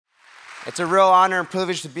It's a real honor and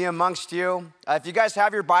privilege to be amongst you. If you guys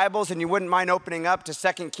have your Bibles and you wouldn't mind opening up to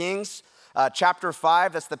 2 Kings chapter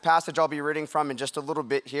 5, that's the passage I'll be reading from in just a little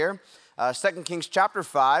bit here. 2 Kings chapter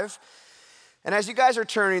 5. And as you guys are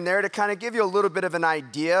turning there, to kind of give you a little bit of an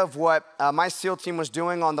idea of what my SEAL team was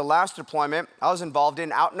doing on the last deployment I was involved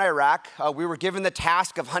in out in Iraq, we were given the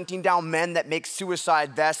task of hunting down men that make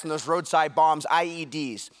suicide vests and those roadside bombs,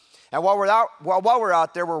 IEDs. And while we're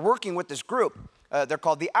out there, we're working with this group. They're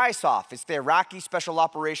called the ISAF. It's the Iraqi Special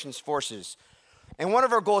Operations Forces. And one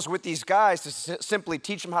of our goals with these guys is to simply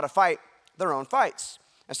teach them how to fight their own fights.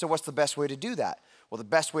 And so what's the best way to do that? Well, the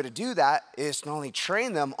best way to do that is not only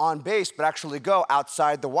train them on base, but actually go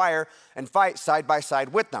outside the wire and fight side by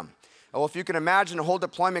side with them. Well, if you can imagine a whole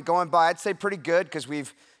deployment going by, I'd say pretty good because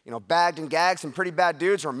we've bagged and gagged some pretty bad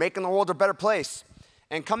dudes. We're making the world a better place.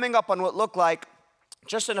 And coming up on what looked like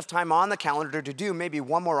just enough time on the calendar to do maybe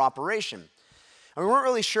one more operation. And we weren't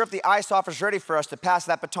really sure if the ISAF was ready for us to pass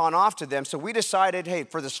that baton off to them, so we decided, hey,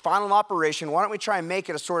 for this final operation, why don't we try and make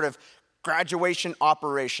it a sort of graduation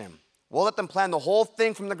operation? We'll let them plan the whole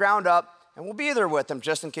thing from the ground up, and we'll be there with them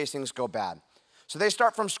just in case things go bad. So they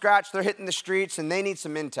start from scratch, they're hitting the streets, and they need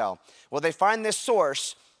some intel. Well, they find this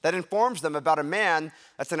source that informs them about a man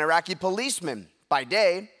that's an Iraqi policeman by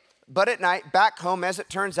day, but at night, back home, as it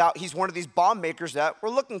turns out, he's one of these bomb makers that we're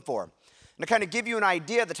looking for. And to kind of give you an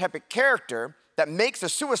idea of the type of character that makes a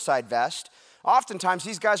suicide vest, oftentimes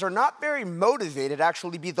these guys are not very motivated to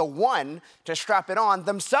actually be the one to strap it on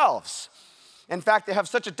themselves. In fact, they have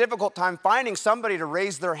such a difficult time finding somebody to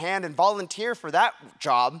raise their hand and volunteer for that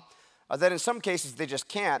job that in some cases they just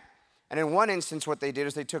can't. And in one instance, what they did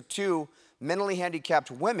is they took two mentally handicapped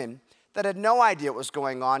women that had no idea what was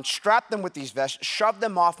going on, strapped them with these vests, shoved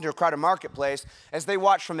them off into a crowded marketplace as they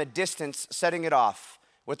watched from a distance, setting it off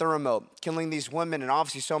with a remote, killing these women and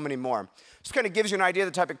obviously so many more. This kind of gives you an idea of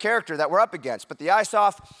the type of character that we're up against. But the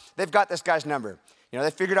ISAF, they've got this guy's number.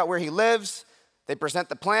 They figured out where he lives. They present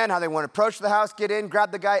the plan, how they want to approach the house, get in,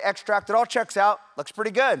 grab the guy, extract. It all checks out, looks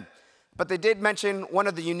pretty good. But they did mention one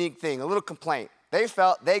of the unique thing, a little complaint. They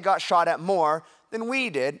felt they got shot at more than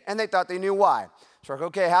we did, and they thought they knew why. So we're like,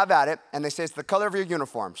 okay, have at it. And they say, it's the color of your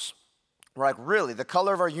uniforms. We're like, really? The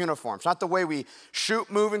color of our uniforms? Not the way we shoot,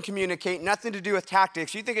 move, and communicate, nothing to do with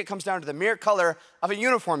tactics. You think it comes down to the mere color of a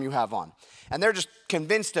uniform you have on. And they're just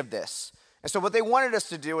convinced of this. And so what they wanted us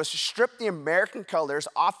to do was to strip the American colors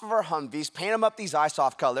off of our Humvees, paint them up these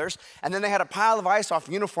ISAF colors, and then they had a pile of ISAF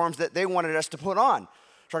uniforms that they wanted us to put on.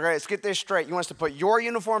 So all right, let's get this straight. You want us to put your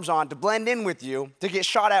uniforms on to blend in with you, to get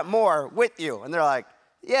shot at more with you. And they're like,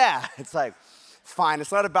 yeah. It's like, fine,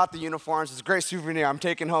 it's not about the uniforms. It's a great souvenir I'm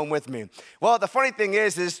taking home with me. Well, the funny thing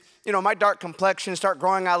is my dark complexion, start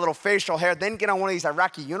growing out a little facial hair, then get on one of these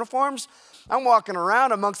Iraqi uniforms. I'm walking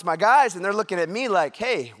around amongst my guys, and they're looking at me like,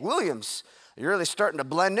 hey, Williams, you're really starting to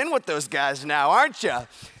blend in with those guys now, aren't you?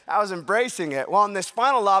 I was embracing it. Well, in this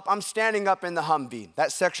final op, I'm standing up in the Humvee,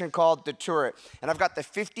 that section called the turret, and I've got the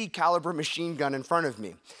 50 caliber machine gun in front of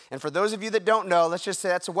me. And for those of you that don't know, let's just say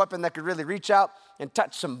that's a weapon that could really reach out and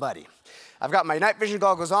touch somebody. I've got my night vision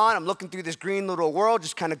goggles on. I'm looking through this green little world,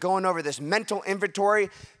 just kind of going over this mental inventory,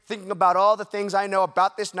 thinking about all the things I know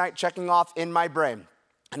about this night, checking off in my brain.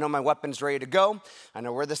 I know my weapon's ready to go. I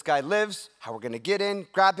know where this guy lives, how we're going to get in,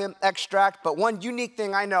 grab him, extract. But one unique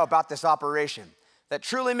thing I know about this operation that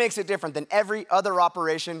truly makes it different than every other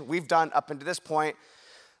operation we've done up until this point,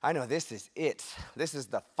 I know this is it. This is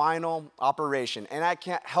the final operation. And I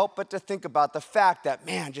can't help but to think about the fact that,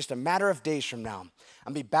 man, just a matter of days from now,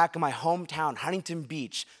 I'll be back in my hometown, Huntington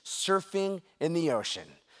Beach, surfing in the ocean.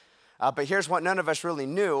 But here's what none of us really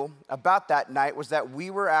knew about that night was that we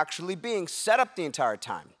were actually being set up the entire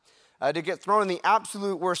time to get thrown in the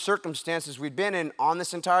absolute worst circumstances we'd been in on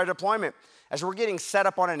this entire deployment as we're getting set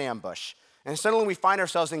up on an ambush. And suddenly we find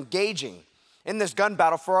ourselves engaging in this gun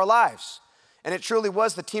battle for our lives. And it truly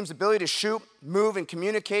was the team's ability to shoot, move, and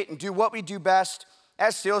communicate and do what we do best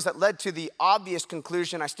as SEALs that led to the obvious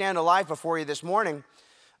conclusion, I stand alive before you this morning.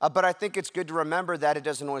 But I think it's good to remember that it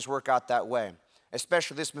doesn't always work out that way,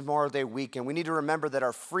 especially this Memorial Day weekend. We need to remember that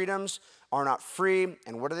our freedoms are not free,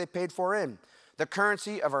 and what are they paid for in? The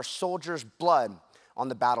currency of our soldiers' blood on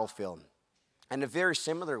the battlefield. In a very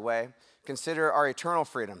similar way, consider our eternal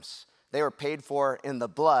freedoms. They were paid for in the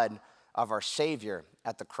blood of our Savior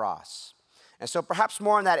at the cross. And so perhaps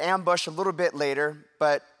more on that ambush a little bit later,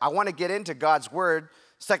 but I want to get into God's word,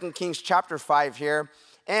 2 Kings chapter 5 here,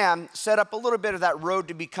 and set up a little bit of that road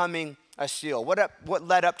to becoming a SEAL. What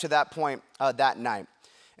led up to that point that night?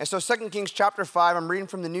 And so 2 Kings chapter 5, I'm reading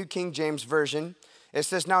from the New King James Version. It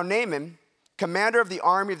says, now Naaman, commander of the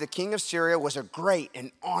army of the king of Syria, was a great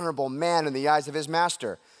and honorable man in the eyes of his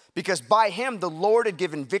master, because by him the Lord had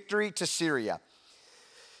given victory to Syria.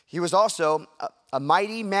 He was also a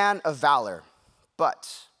mighty man of valor,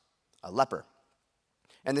 but a leper.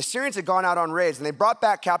 And the Syrians had gone out on raids, and they brought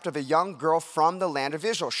back captive a young girl from the land of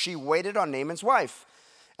Israel. She waited on Naaman's wife.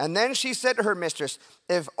 And then she said to her mistress,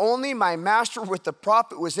 if only my master with the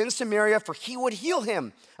prophet was in Samaria, for he would heal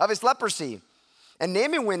him of his leprosy. And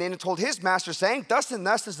Naaman went in and told his master, saying, thus and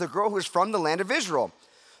thus is the girl who is from the land of Israel.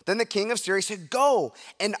 Then the king of Syria said, go,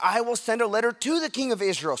 and I will send a letter to the king of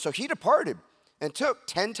Israel. So he departed and took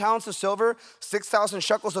 10 talents of silver, 6,000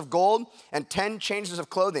 shekels of gold, and 10 changes of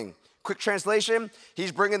clothing. Quick translation,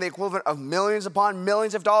 he's bringing the equivalent of millions upon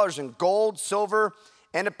millions of dollars in gold, silver,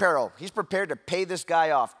 and apparel. He's prepared to pay this guy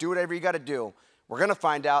off. Do whatever you got to do. We're going to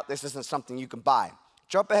find out this isn't something you can buy.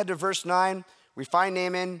 Jump ahead to verse 9. We find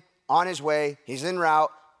Naaman on his way. He's en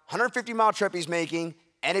route. 150-mile trip he's making.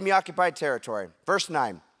 Enemy-occupied territory. Verse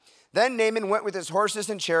 9. Then Naaman went with his horses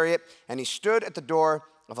and chariot, and he stood at the door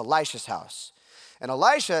of Elisha's house. And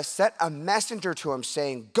Elisha sent a messenger to him,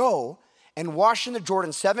 saying, go and wash in the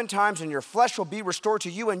Jordan 7 times, and your flesh will be restored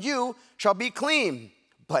to you, and you shall be clean.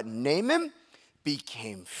 But Naaman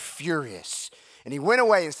became furious. And he went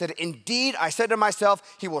away and said, indeed, I said to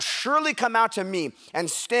myself, he will surely come out to me and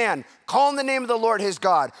stand, call on the name of the Lord his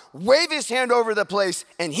God, wave his hand over the place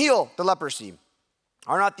and heal the leprosy.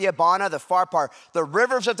 Are not the Abana, the Pharpar, the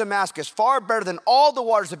rivers of Damascus far better than all the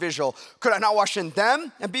waters of Israel? Could I not wash in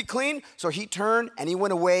them and be clean? So he turned and he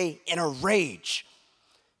went away in a rage.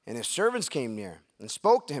 And his servants came near and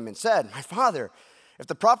spoke to him and said, my father, if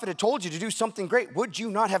the prophet had told you to do something great, would you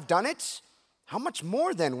not have done it? How much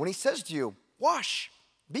more then when he says to you, wash,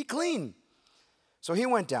 be clean? So he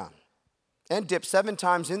went down and dipped 7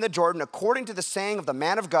 times in the Jordan according to the saying of the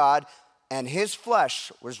man of God, and his flesh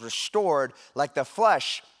was restored like the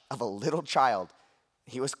flesh of a little child.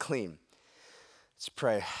 He was clean. Let's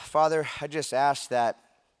pray. Father, I just ask that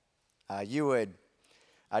you would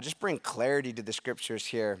just bring clarity to the scriptures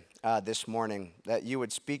here this morning, that you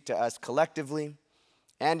would speak to us collectively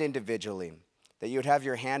and individually, that you would have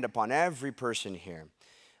your hand upon every person here.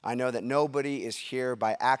 I know that nobody is here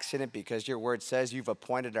by accident, because your word says you've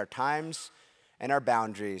appointed our times and our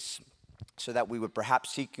boundaries so that we would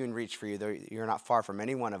perhaps seek you and reach for you, though you're not far from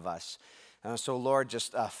any one of us. So Lord,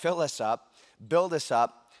 just fill us up, build us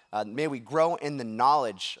up. May we grow in the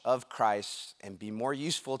knowledge of Christ and be more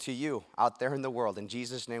useful to you out there in the world. In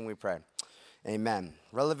Jesus' name we pray. Amen.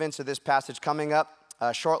 Relevance of this passage coming up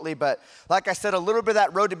shortly, but like I said, a little bit of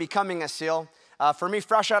that road to becoming a SEAL. For me,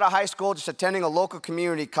 fresh out of high school, just attending a local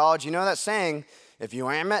community college, you know that saying, if you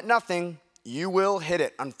aim at nothing, you will hit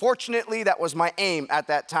it. Unfortunately, that was my aim at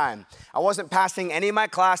that time. I wasn't passing any of my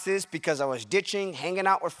classes because I was ditching, hanging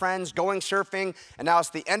out with friends, going surfing, and now it's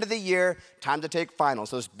the end of the year, time to take finals,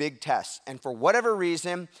 those big tests. And for whatever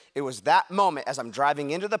reason, it was that moment as I'm driving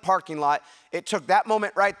into the parking lot, it took that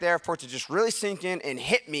moment right there for it to just really sink in and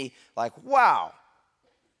hit me like, wow,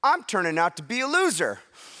 I'm turning out to be a loser.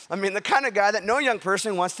 I mean, the kind of guy that no young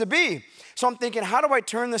person wants to be. So I'm thinking, how do I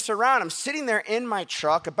turn this around? I'm sitting there in my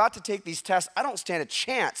truck about to take these tests. I don't stand a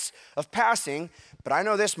chance of passing, but I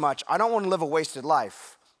know this much. I don't want to live a wasted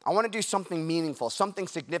life. I want to do something meaningful, something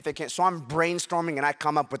significant. So I'm brainstorming and I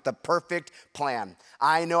come up with the perfect plan.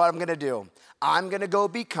 I know what I'm going to do. I'm going to go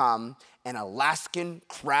become an Alaskan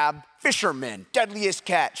crab fisherman, deadliest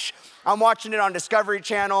catch. I'm watching it on Discovery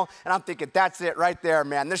Channel and I'm thinking, that's it right there,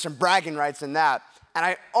 man. There's some bragging rights in that. And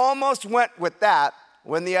I almost went with that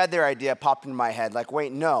when the other idea popped into my head, like,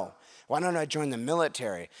 wait, no. Why don't I join the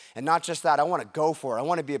military? And not just that, I want to go for it. I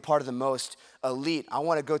want to be a part of the most elite. I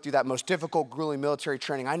want to go through that most difficult, grueling military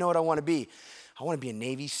training. I know what I want to be. I want to be a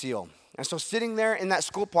Navy SEAL. And so sitting there in that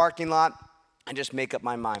school parking lot, I just make up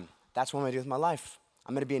my mind. That's what I'm going to do with my life.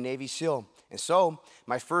 I'm going to be a Navy SEAL. And so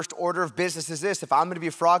my first order of business is this. If I'm going to be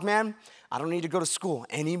a frogman, I don't need to go to school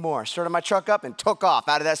anymore. Started my truck up and took off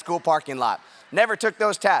out of that school parking lot. Never took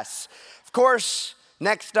those tests. Of course,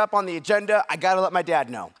 next up on the agenda, I got to let my dad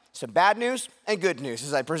know. Some bad news and good news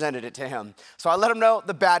as I presented it to him. So I let him know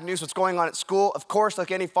the bad news, what's going on at school. Of course,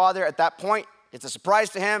 like any father at that point, it's a surprise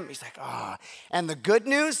to him. He's like, ah. And the good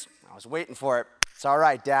news, I was waiting for it. It's all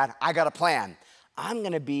right, Dad, I got a plan. I'm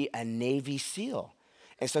going to be a Navy SEAL.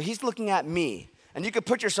 And so he's looking at me, and you can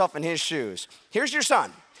put yourself in his shoes. Here's your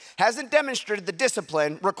son. Hasn't demonstrated the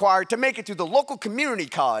discipline required to make it through the local community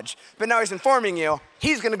college, but now he's informing you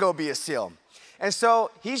he's going to go be a SEAL. And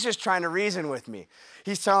so he's just trying to reason with me.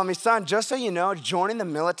 He's telling me, son, just so you know, joining the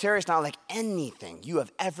military is not like anything you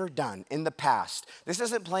have ever done in the past. This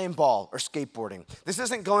isn't playing ball or skateboarding. This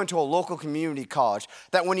isn't going to a local community college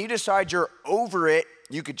that when you decide you're over it,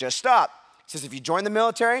 you could just stop. He says, if you join the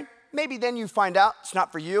military, maybe then you find out it's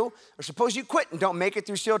not for you, or suppose you quit and don't make it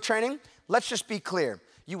through SEAL training. Let's just be clear,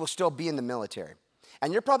 you will still be in the military.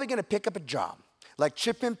 And you're probably gonna pick up a job, like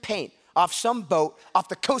chipping paint off some boat off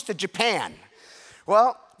the coast of Japan.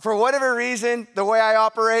 Well, for whatever reason, the way I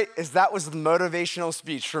operate is that was the motivational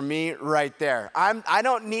speech for me right there. I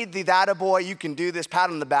don't need the that a boy, you can do this, pat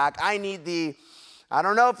on the back. I need the, I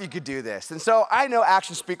don't know if you could do this. And so I know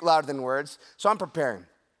actions speak louder than words, so I'm preparing.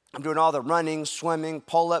 I'm doing all the running, swimming,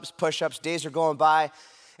 pull-ups, push-ups, days are going by,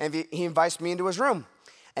 and he invites me into his room.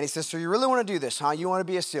 And he says, so you really wanna do this, huh? You wanna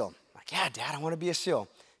be a SEAL? I'm like, yeah, Dad, I wanna be a SEAL.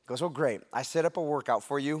 He goes, oh, great. I set up a workout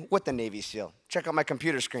for you with the Navy SEAL. Check out my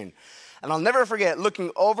computer screen. And I'll never forget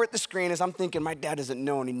looking over at the screen as I'm thinking, my dad doesn't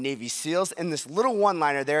know any Navy SEALs. And this little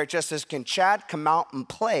one-liner there, it just says, can Chad come out and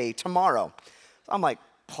play tomorrow? So I'm like,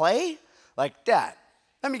 play? Like, Dad,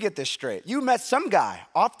 let me get this straight. You met some guy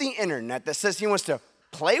off the internet that says he wants to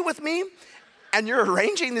play with me? And you're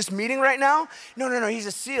arranging this meeting right now? No, he's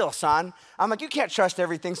a SEAL, son. I'm like, you can't trust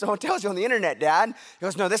everything someone tells you on the internet, Dad. He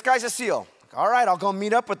goes, no, this guy's a SEAL. Like, all right, I'll go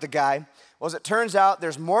meet up with the guy. Well, as it turns out,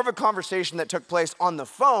 there's more of a conversation that took place on the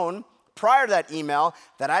phone prior to that email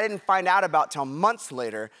that I didn't find out about till months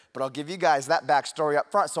later, but I'll give you guys that backstory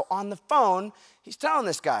up front. So on the phone, he's telling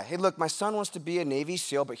this guy, hey, look, my son wants to be a Navy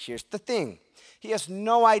SEAL, but here's the thing. He has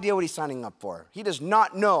no idea what he's signing up for. He does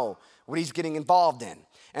not know what he's getting involved in.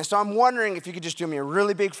 And so I'm wondering if you could just do me a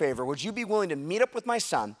really big favor. Would you be willing to meet up with my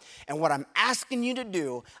son? And what I'm asking you to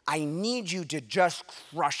do, I need you to just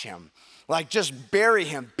crush him. Like just bury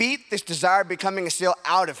him. Beat this desire of becoming a SEAL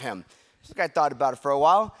out of him. This guy thought about it for a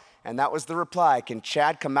while, and that was the reply. Can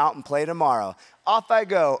Chad come out and play tomorrow? Off I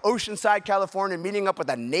go, Oceanside, California, meeting up with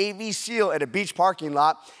a Navy SEAL at a beach parking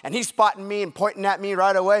lot, and he's spotting me and pointing at me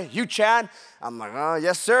right away. You, Chad? I'm like, oh,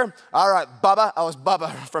 yes, sir. All right, Bubba. I was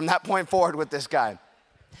Bubba from that point forward with this guy.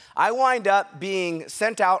 I wind up being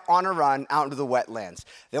sent out on a run out into the wetlands.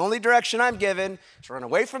 The only direction I'm given is run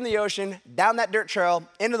away from the ocean, down that dirt trail,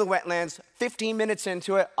 into the wetlands. 15 minutes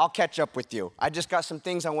into it, I'll catch up with you. I just got some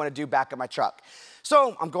things I want to do back at my truck.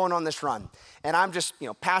 So I'm going on this run, and I'm just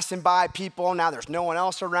passing by people. Now there's no one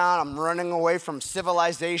else around. I'm running away from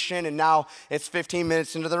civilization, and now it's 15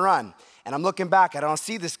 minutes into the run. And I'm looking back, I don't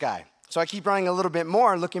see this guy. So I keep running a little bit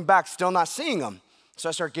more, looking back, still not seeing him. So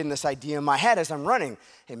I start getting this idea in my head as I'm running.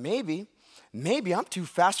 Hey, maybe I'm too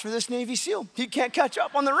fast for this Navy SEAL. He can't catch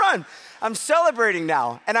up on the run. I'm celebrating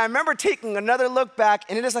now. And I remember taking another look back,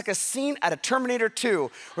 and it is like a scene out of Terminator 2,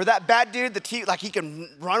 where that bad dude, like he can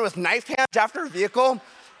run with knife hands after a vehicle.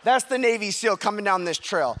 That's the Navy SEAL coming down this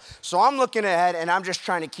trail. So I'm looking ahead, and I'm just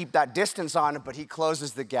trying to keep that distance on it, but he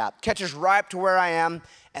closes the gap, catches right up to where I am,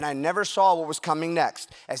 and I never saw what was coming next.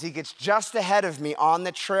 As he gets just ahead of me on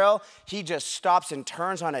the trail, he just stops and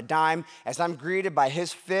turns on a dime as I'm greeted by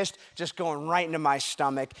his fist just going right into my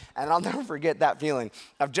stomach. And I'll never forget that feeling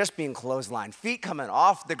of just being clotheslined, feet coming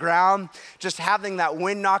off the ground, just having that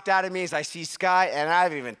wind knocked out of me as I see sky, and I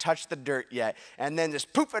haven't even touched the dirt yet. And then this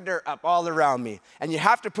poof of dirt up all around me. And you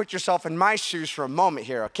have to put yourself in my shoes for a moment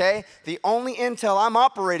here, okay? The only intel I'm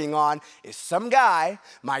operating on is some guy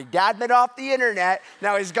my dad met off the internet.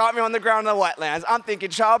 Now he's got me on the ground in the wetlands. I'm thinking,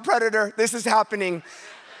 child predator, this is happening.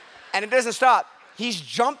 And it doesn't stop. He's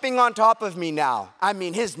jumping on top of me now. I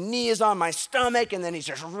mean, his knee is on my stomach, and then he's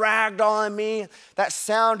just ragdolling me. That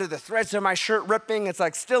sound of the threads of my shirt ripping, it's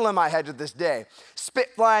like still in my head to this day. Spit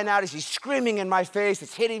flying out as he's screaming in my face.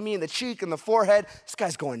 It's hitting me in the cheek and the forehead. This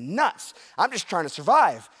guy's going nuts. I'm just trying to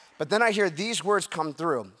survive. But then I hear these words come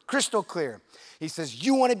through, crystal clear. He says,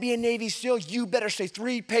 you want to be a Navy SEAL? You better stay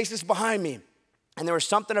 3 paces behind me. And there was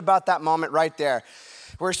something about that moment right there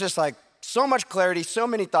where it's just like so much clarity, so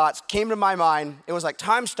many thoughts came to my mind. It was like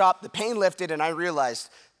time stopped, the pain lifted, and I realized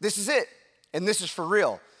this is it, and this is for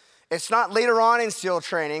real. It's not later on in SEAL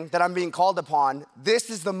training that I'm being called upon. This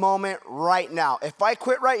is the moment right now. If I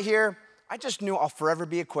quit right here, I just knew I'll forever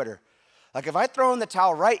be a quitter. Like if I throw in the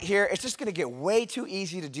towel right here, it's just gonna get way too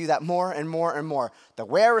easy to do that more and more and more. The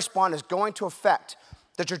way I respond is going to affect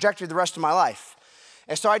the trajectory of the rest of my life.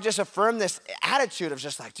 And so I just affirmed this attitude of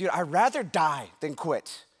just like, dude, I'd rather die than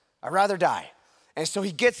quit. I'd rather die. And so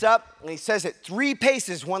he gets up and he says it 3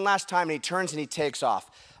 paces one last time, and he turns and he takes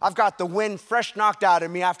off. I've got the wind fresh knocked out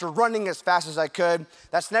of me after running as fast as I could.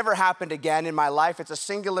 That's never happened again in my life. It's a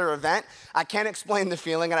singular event. I can't explain the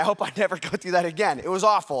feeling, and I hope I never go through that again. It was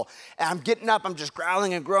awful. And I'm getting up, I'm just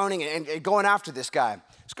growling and groaning and going after this guy.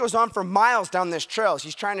 This goes on for miles down this trail.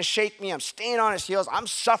 He's trying to shake me. I'm staying on his heels. I'm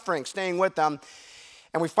suffering, staying with him.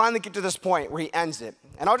 And we finally get to this point where he ends it.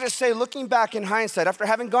 And I'll just say, looking back in hindsight, after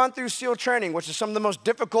having gone through SEAL training, which is some of the most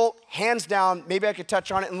difficult, hands down, maybe I could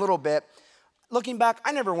touch on it in a little bit. Looking back,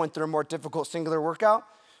 I never went through a more difficult singular workout.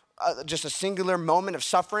 just a singular moment of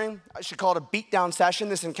suffering. I should call it a beatdown session,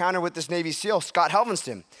 this encounter with this Navy SEAL, Scott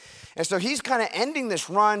Helvenston. And so he's kind of ending this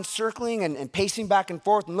run, circling and pacing back and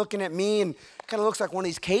forth and looking at me, and kind of looks like one of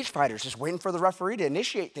these cage fighters just waiting for the referee to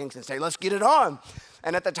initiate things and say, let's get it on.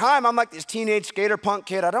 And at the time, I'm like this teenage skater punk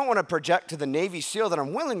kid. I don't want to project to the Navy SEAL that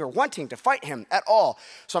I'm willing or wanting to fight him at all.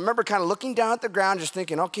 So I remember kind of looking down at the ground, just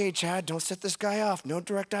thinking, okay, Chad, don't set this guy off. No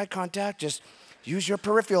direct eye contact. Just use your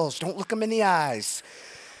peripherals. Don't look him in the eyes.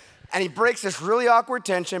 And he breaks this really awkward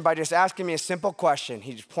tension by just asking me a simple question.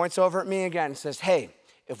 He just points over at me again and says, hey,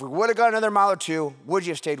 if we would have got another mile or two, would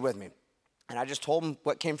you have stayed with me? And I just told him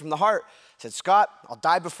what came from the heart. I said, Scott, I'll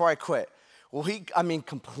die before I quit. Well, he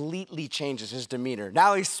completely changes his demeanor.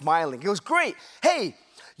 Now he's smiling. He goes, great. Hey,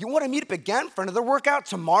 you want to meet up again for another workout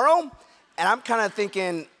tomorrow? And I'm kind of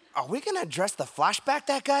thinking, are we going to address the flashback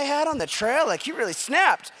that guy had on the trail? Like, he really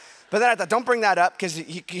snapped. But then I thought, don't bring that up because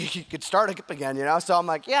he could start up again, you know? So I'm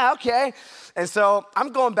like, yeah, okay. And so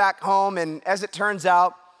I'm going back home, and as it turns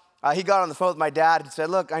out, he got on the phone with my dad and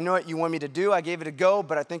said, look, I know what you want me to do. I gave it a go,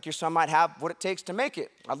 but I think your son might have what it takes to make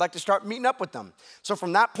it. I'd like to start meeting up with them. So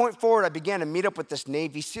from that point forward, I began to meet up with this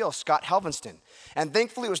Navy SEAL, Scott Helvenston. And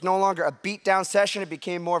thankfully, it was no longer a beat-down session. It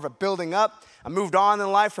became more of a building up. I moved on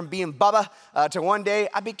in life from being Bubba to one day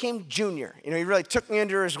I became Junior. You know, he really took me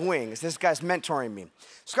under his wings. This guy's mentoring me.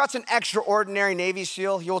 Scott's an extraordinary Navy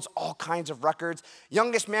SEAL. He holds all kinds of records.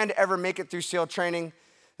 Youngest man to ever make it through SEAL training.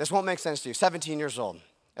 This won't make sense to you, 17 years old.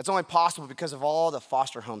 It's only possible because of all the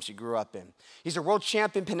foster homes he grew up in. He's a world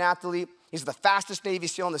champion pentathlete. He's the fastest Navy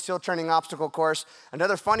SEAL in the SEAL training obstacle course.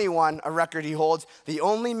 Another funny one, a record he holds, the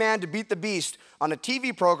only man to beat the beast on a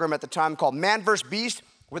TV program at the time called Man vs. Beast,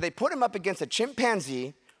 where they put him up against a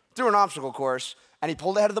chimpanzee through an obstacle course, and he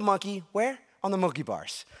pulled ahead of the monkey, where? On the monkey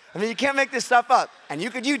bars. I mean, you can't make this stuff up. And you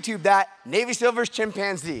could YouTube that, Navy SEAL versus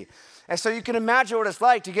chimpanzee. And so you can imagine what it's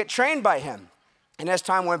like to get trained by him. And as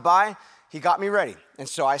time went by, he got me ready. And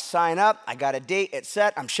so I sign up, I got a date, it's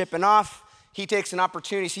set, I'm shipping off. He takes an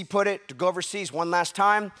opportunity, as he put it, to go overseas one last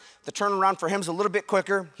time. The turnaround for him is a little bit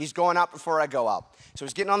quicker. He's going out before I go out. So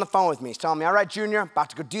he's getting on the phone with me. He's telling me, all right, Junior, about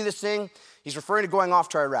to go do this thing. He's referring to going off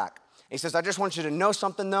to Iraq. He says, I just want you to know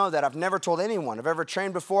something, though, that I've never told anyone I've ever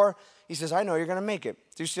trained before. He says, I know you're going to make it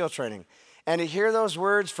through SEAL training. And to hear those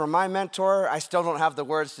words from my mentor, I still don't have the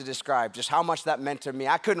words to describe just how much that meant to me.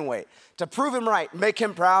 I couldn't wait to prove him right, make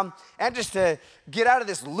him proud, and just to get out of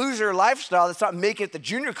this loser lifestyle that's not making it to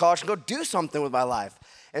junior college and go do something with my life.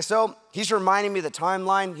 And so he's reminding me of the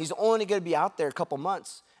timeline. He's only going to be out there a couple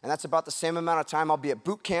months, and that's about the same amount of time I'll be at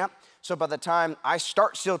boot camp. So by the time I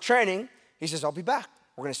start SEAL training, he says, I'll be back.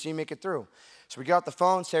 We're going to see you make it through. So we get off the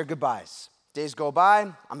phone, say our goodbyes. Days go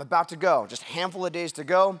by. I'm about to go. Just a handful of days to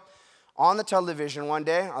go. On the television one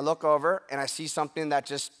day, I look over and I see something that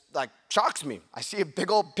just like shocks me. I see a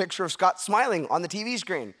big old picture of Scott smiling on the TV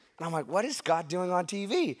screen. And I'm like, what is Scott doing on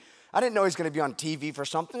TV? I didn't know he's going to be on TV for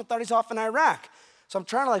something. I thought he's off in Iraq. So I'm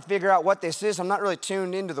trying to like figure out what this is. I'm not really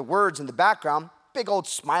tuned into the words in the background. Big old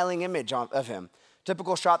smiling image of him.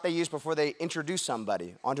 Typical shot they use before they introduce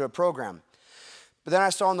somebody onto a program. But then I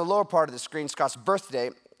saw on the lower part of the screen Scott's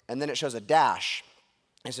birthday, and then it shows a dash.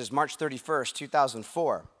 It says March 31st,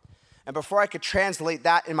 2004. And before I could translate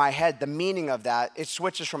that in my head, the meaning of that, it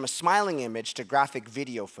switches from a smiling image to graphic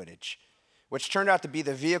video footage, which turned out to be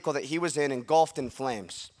the vehicle that he was in engulfed in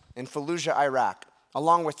flames in Fallujah, Iraq,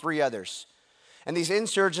 along with 3 others. And these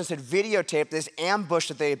insurgents had videotaped this ambush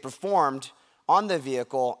that they had performed on the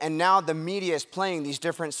vehicle, and now the media is playing these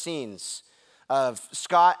different scenes of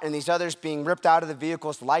Scott and these others being ripped out of the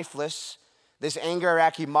vehicles lifeless. This angry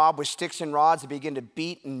Iraqi mob with sticks and rods to begin to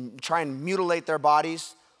beat and try and mutilate their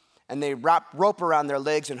bodies. And they wrapped rope around their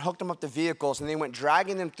legs and hooked them up to vehicles, and they went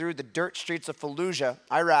dragging them through the dirt streets of Fallujah,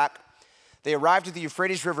 Iraq. They arrived at the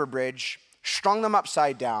Euphrates River Bridge, strung them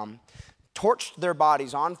upside down, torched their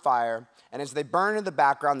bodies on fire, and as they burned in the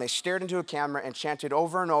background, they stared into a camera and chanted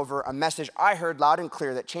over and over a message I heard loud and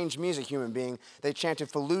clear that changed me as a human being. They chanted,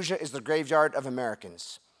 Fallujah is the graveyard of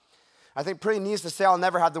Americans. I think pretty needless to say, I'll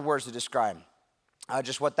never have the words to describe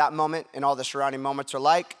just what that moment and all the surrounding moments are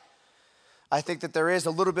like. I think that there is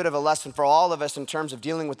a little bit of a lesson for all of us in terms of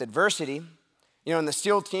dealing with adversity. You know, in the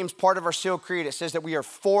SEAL teams, part of our SEAL creed, it says that we are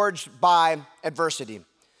forged by adversity.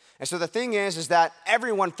 And so the thing is that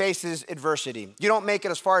everyone faces adversity. You don't make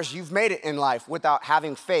it as far as you've made it in life without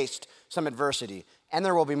having faced some adversity. And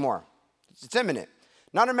there will be more. It's imminent.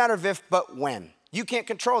 Not a matter of if, but when. You can't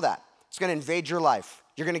control that. It's going to invade your life.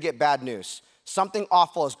 You're going to get bad news. Something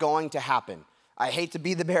awful is going to happen. I hate to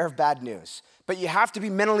be the bearer of bad news, but you have to be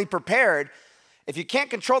mentally prepared. If you can't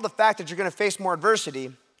control the fact that you're going to face more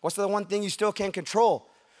adversity, what's the one thing you still can't control?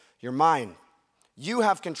 Your mind. You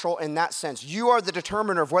have control in that sense. You are the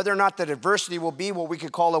determiner of whether or not that adversity will be what we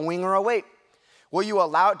could call a wing or a weight. Will you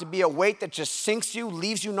allow it to be a weight that just sinks you,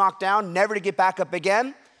 leaves you knocked down, never to get back up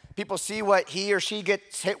again? People see what he or she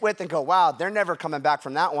gets hit with and go, wow, they're never coming back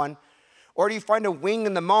from that one. Or do you find a wing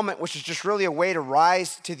in the moment, which is just really a way to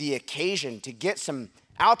rise to the occasion, to get some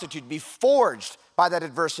altitude, be forged by that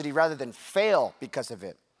adversity rather than fail because of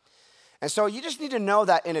it? And so you just need to know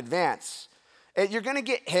that in advance. You're going to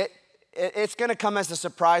get hit. It's going to come as a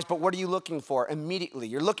surprise, but what are you looking for immediately?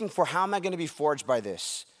 You're looking for, how am I going to be forged by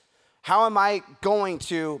this? How am I going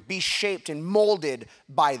to be shaped and molded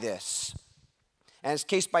by this? And it's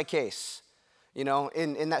case by case. You know,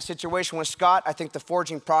 in that situation with Scott, I think the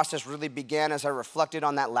forging process really began as I reflected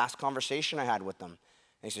on that last conversation I had with him. And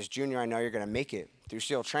he says, Junior, I know you're going to make it through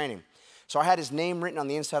SEAL training. So I had his name written on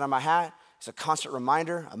the inside of my hat. It's a constant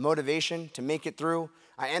reminder, a motivation to make it through.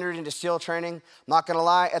 I entered into SEAL training. I'm not going to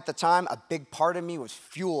lie, at the time, a big part of me was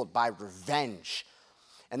fueled by revenge.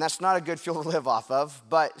 And that's not a good fuel to live off of,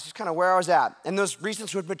 but it's just kind of where I was at. And those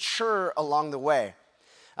reasons would mature along the way.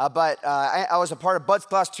 I was a part of BUD/S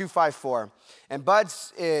Class 254. And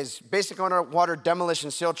BUD/S is basic underwater demolition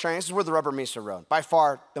SEAL training. This is where the rubber meets the road. By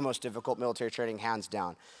far, the most difficult military training, hands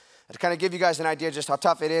down. To kind of give you guys an idea just how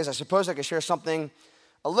tough it is, I suppose I could share something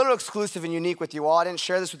a little exclusive and unique with you all. I didn't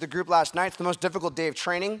share this with the group last night. It's the most difficult day of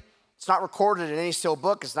training. It's not recorded in any SEAL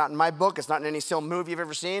book. It's not in my book. It's not in any SEAL movie you've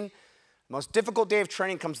ever seen. The most difficult day of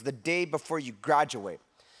training comes the day before you graduate.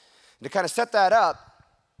 And to kind of set that up,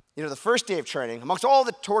 you know, the first day of training, amongst all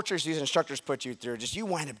the tortures these instructors put you through, just you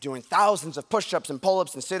wind up doing thousands of push-ups and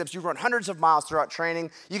pull-ups and sit-ups. You run hundreds of miles throughout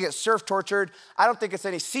training. You get surf tortured. I don't think it's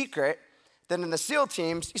any secret that in the SEAL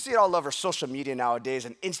teams, you see it all over social media nowadays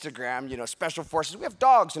and Instagram, you know, special forces. We have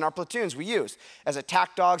dogs in our platoons we use as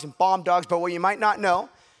attack dogs and bomb dogs. But what you might not know,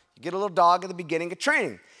 you get a little dog at the beginning of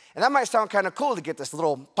training. And that might sound kind of cool to get this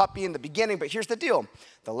little puppy in the beginning, but here's the deal.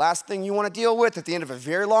 The last thing you want to deal with at the end of a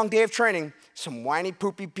very long day of training, some whiny,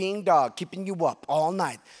 poopy, peeing dog keeping you up all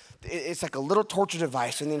night. It's like a little torture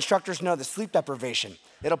device, and the instructors know the sleep deprivation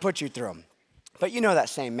it'll put you through. But you know that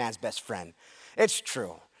saying, man's best friend. It's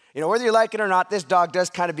true. You know, whether you like it or not, this dog does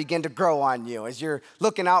kind of begin to grow on you as you're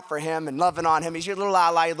looking out for him and loving on him. He's your little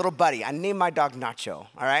ally, your little buddy. I named my dog Nacho, all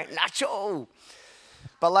right? Nacho!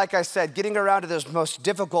 But like I said, getting around to this most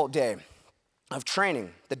difficult day of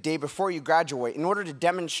training, the day before you graduate, in order to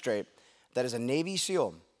demonstrate that as a Navy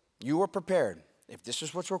SEAL, you are prepared, if this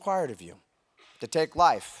is what's required of you, to take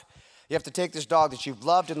life. You have to take this dog that you've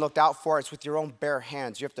loved and looked out for. It's with your own bare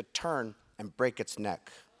hands. You have to turn and break its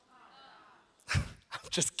neck. I'm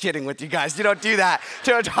just kidding with you guys. You don't do that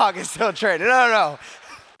to a dog in SEAL training. No.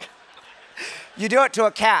 You do it to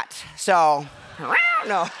a cat, so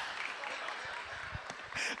no.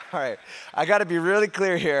 All right, I got to be really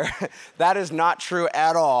clear here. That is not true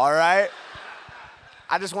at all right?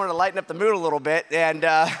 I just wanted to lighten up the mood a little bit, and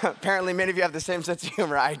apparently many of you have the same sense of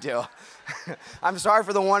humor I do. I'm sorry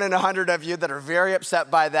for the 1 in 100 of you that are very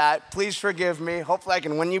upset by that. Please forgive me. Hopefully I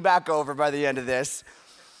can win you back over by the end of this.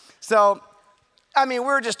 So, I mean,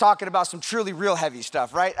 we're just talking about some truly real heavy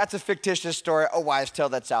stuff, right? That's a fictitious story, a wives' tale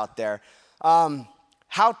that's out there.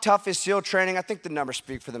 How tough is SEAL training? I think the numbers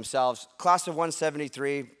speak for themselves. Class of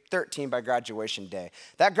 173, 13 by graduation day.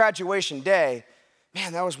 That graduation day,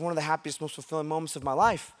 man, that was one of the happiest, most fulfilling moments of my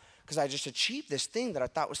life because I just achieved this thing that I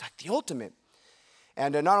thought was like the ultimate.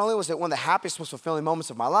 And not only was it one of the happiest, most fulfilling moments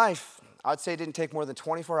of my life, I would say it didn't take more than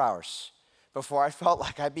 24 hours before I felt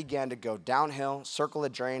like I began to go downhill, circle the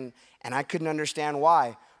drain, and I couldn't understand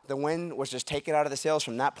why. The wind was just taken out of the sails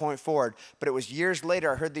from that point forward. But it was years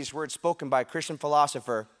later I heard these words spoken by a Christian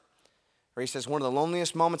philosopher where he says, one of the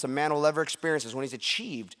loneliest moments a man will ever experience is when he's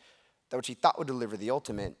achieved that which he thought would deliver the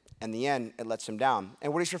ultimate. In the end, it lets him down.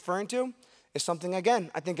 And what he's referring to is something,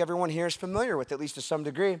 again, I think everyone here is familiar with, at least to some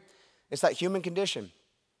degree. It's that human condition.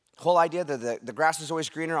 The whole idea that the grass is always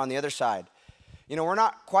greener on the other side. You know, we're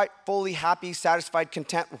not quite fully happy, satisfied,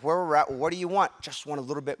 content with where we're at. Well, what do you want? Just want a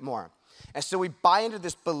little bit more. And so we buy into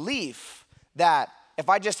this belief that if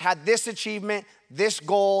I just had this achievement, this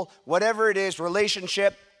goal, whatever it is,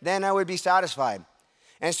 relationship, then I would be satisfied.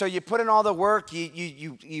 And so you put in all the work,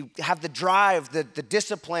 you have the drive, the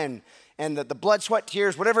discipline, and the blood, sweat,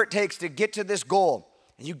 tears, whatever it takes to get to this goal.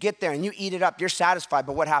 And you get there and you eat it up, you're satisfied,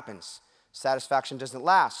 but what happens? Satisfaction doesn't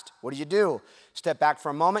last. What do? Step back for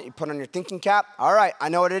a moment, you put on your thinking cap. All right, I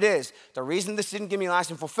know what it is. The reason this didn't give me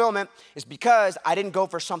lasting fulfillment is because I didn't go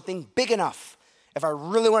for something big enough. If I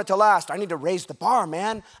really want it to last, I need to raise the bar,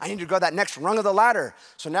 man. I need to go that next rung of the ladder.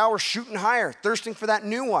 So now we're shooting higher, thirsting for that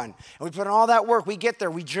new one. And we put in all that work, we get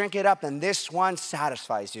there, we drink it up, and this one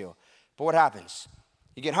satisfies you. But what happens?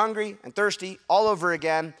 You get hungry and thirsty all over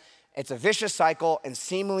again. It's a vicious cycle, and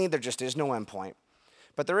seemingly there just is no end point.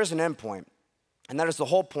 But there is an end point, and that is the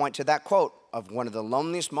whole point to that quote of one of the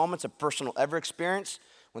loneliest moments a person will ever experience.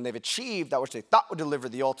 When they've achieved that which they thought would deliver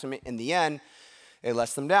the ultimate, in the end, it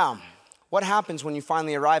lets them down. What happens when you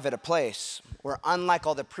finally arrive at a place where, unlike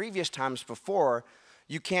all the previous times before,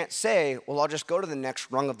 you can't say, well, I'll just go to the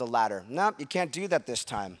next rung of the ladder? No, you can't do that this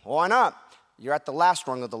time. Well, why not? You're at the last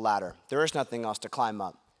rung of the ladder. There is nothing else to climb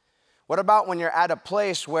up. What about when you're at a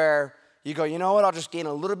place where you go, you know what, I'll just gain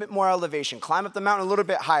a little bit more elevation, climb up the mountain a little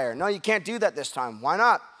bit higher? No, you can't do that this time. Why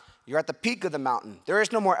not? You're at the peak of the mountain. There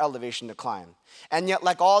is no more elevation to climb. And yet,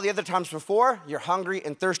 like all the other times before, you're hungry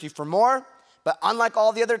and thirsty for more. But unlike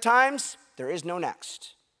all the other times, there is no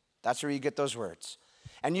next. That's where you get those words.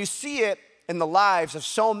 And you see it in the lives of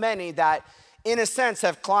so many that, in a sense,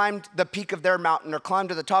 have climbed the peak of their mountain or climbed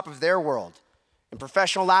to the top of their world. And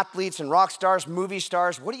professional athletes and rock stars, movie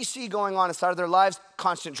stars, what do you see going on inside of their lives?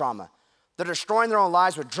 Constant drama. They're destroying their own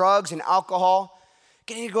lives with drugs and alcohol,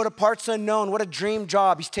 getting to go to parts unknown. What a dream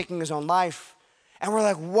job. He's taking his own life. And we're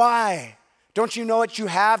like, why? Don't you know what you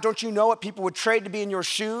have? Don't you know what people would trade to be in your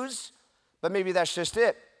shoes? But maybe that's just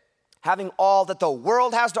it. Having all that the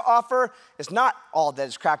world has to offer is not all that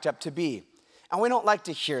it's cracked up to be. And we don't like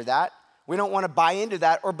to hear that. We don't want to buy into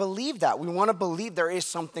that or believe that. We want to believe there is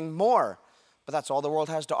something more. But that's all the world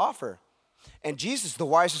has to offer. And Jesus, the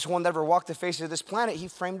wisest one that ever walked the face of this planet, he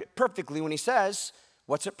framed it perfectly when he says,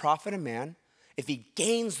 what's it profit a man if he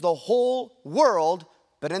gains the whole world,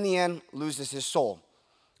 but in the end loses his soul?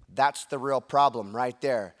 That's the real problem right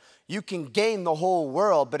there. You can gain the whole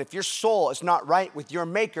world, but if your soul is not right with your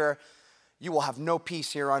maker, you will have no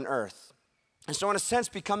peace here on earth. And so in a sense,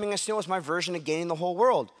 becoming a seal was my version of gaining the whole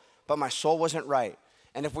world, but my soul wasn't right.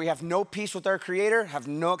 And if we have no peace with our Creator, have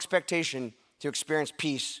no expectation to experience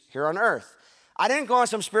peace here on earth. I didn't go on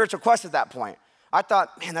some spiritual quest at that point. I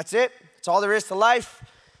thought, man, that's it. That's all there is to life.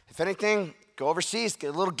 If anything, go overseas,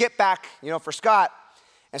 get a little get back, for Scott.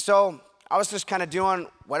 And so I was just kind of doing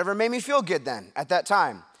whatever made me feel good then at that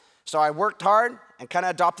time. So I worked hard and kind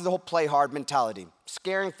of adopted the whole play hard mentality.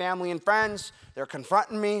 Scaring family and friends. They're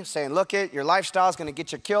confronting me, saying, look it, your lifestyle is going to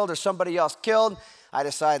get you killed or somebody else killed. I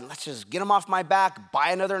decided, let's just get them off my back,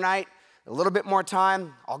 buy another night, a little bit more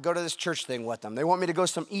time. I'll go to this church thing with them. They want me to go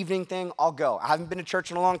some evening thing, I'll go. I haven't been to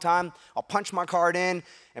church in a long time. I'll punch my card in,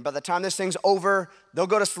 and by the time this thing's over, they'll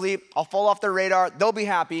go to sleep. I'll fall off their radar. They'll be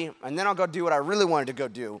happy, and then I'll go do what I really wanted to go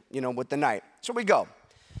do, with the night. So we go.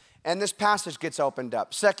 And this passage gets opened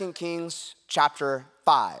up, 2 Kings chapter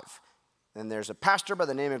 5. And there's a pastor by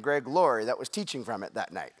the name of Greg Laurie that was teaching from it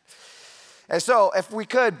that night. And so if we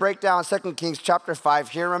could break down 2 Kings chapter 5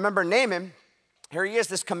 here, remember Naaman, here he is,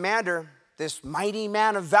 this commander, this mighty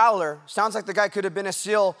man of valor. Sounds like the guy could have been a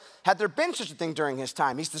seal had there been such a thing during his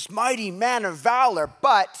time. He's this mighty man of valor,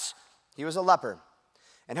 but he was a leper.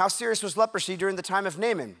 And how serious was leprosy during the time of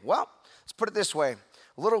Naaman? Well, let's put it this way,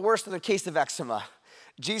 a little worse than a case of eczema.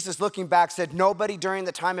 Jesus, looking back, said nobody during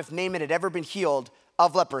the time of Naaman had ever been healed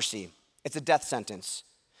of leprosy. It's a death sentence.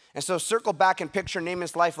 And so circle back and picture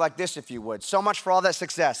Naaman's life like this, if you would. So much for all that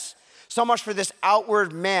success. So much for this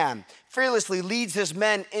outward man. Fearlessly leads his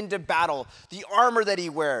men into battle. The armor that he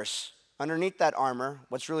wears. Underneath that armor,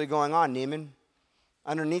 what's really going on, Naaman?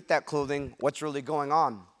 Underneath that clothing, what's really going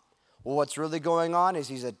on? Well, what's really going on is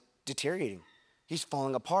he's deteriorating. He's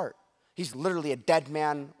falling apart. He's literally a dead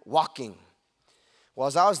man walking. Well,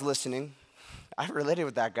 as I was listening, I related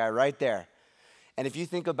with that guy right there. And if you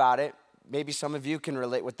think about it, maybe some of you can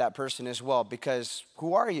relate with that person as well, because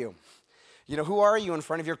who are you? Who are you in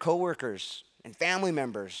front of your coworkers and family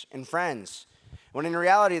members and friends? When in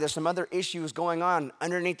reality, there's some other issues going on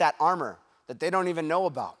underneath that armor that they don't even know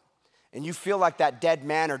about. And you feel like that dead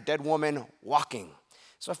man or dead woman walking.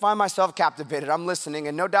 So I find myself captivated. I'm listening,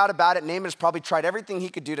 and no doubt about it, Naaman has probably tried everything he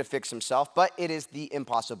could do to fix himself, but it is the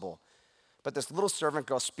impossible. But this little servant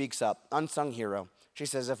girl speaks up, unsung hero. She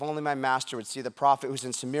says, if only my master would see the prophet who's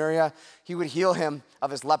in Samaria, he would heal him of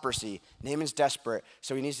his leprosy. Naaman's desperate,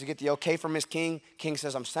 so he needs to get the okay from his king. King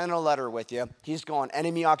says, I'm sending a letter with you. He's going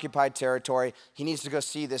enemy-occupied territory. He needs to go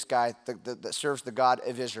see this guy that serves the God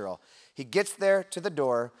of Israel. He gets there to the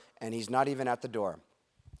door, and he's not even at the door.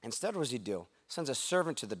 Instead, what does he do? Sends a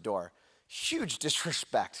servant to the door. Huge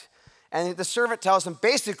disrespect. And the servant tells him,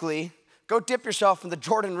 basically, go dip yourself in the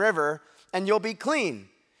Jordan River, and you'll be clean.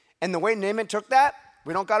 And the way Naaman took that,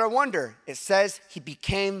 we don't gotta wonder. It says he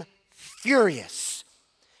became furious.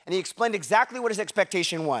 And he explained exactly what his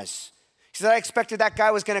expectation was. He said, I expected that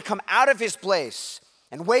guy was gonna come out of his place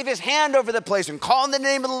and wave his hand over the place and call on the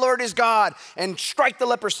name of the Lord his God and strike the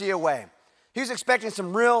leprosy away. He was expecting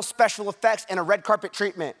some real special effects and a red carpet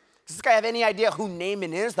treatment. Does this guy have any idea who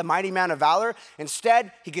Naaman is, the mighty man of valor?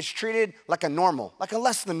 Instead, he gets treated like a normal, like a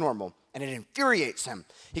less than normal, and it infuriates him.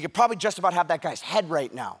 He could probably just about have that guy's head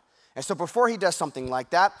right now. And so before he does something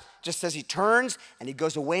like that, just says he turns and he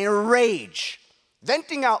goes away in a rage,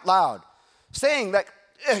 venting out loud, saying that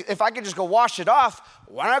if I could just go wash it off,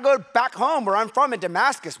 why don't I go back home where I'm from in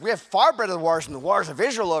Damascus? We have far better wars than the wars of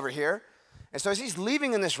Israel over here. And so as he's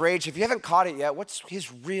leaving in this rage, if you haven't caught it yet, what's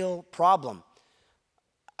his real problem?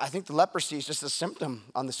 I think the leprosy is just a symptom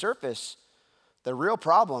on the surface. The real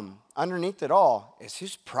problem underneath it all is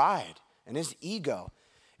his pride and his ego.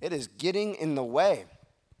 It is getting in the way.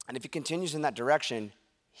 And if he continues in that direction,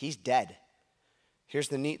 he's dead. Here's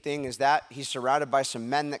the neat thing is that he's surrounded by some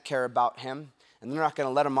men that care about him, and they're not going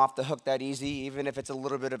to let him off the hook that easy, even if it's a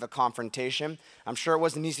little bit of a confrontation. I'm sure it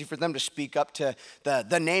wasn't easy for them to speak up to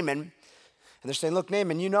the Naaman. And they're saying, look,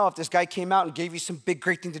 Naaman, you know if this guy came out and gave you some big,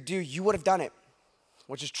 great thing to do, you would have done it,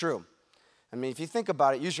 which is true. I mean, if you think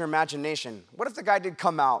about it, use your imagination. What if the guy did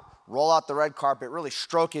come out, roll out the red carpet, really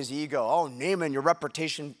stroke his ego? Oh, Naaman, your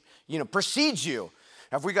reputation, precedes you.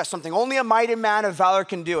 If we got something only a mighty man of valor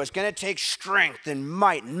can do, it's going to take strength and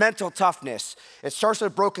might and mental toughness. It starts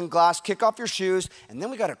with broken glass, kick off your shoes, and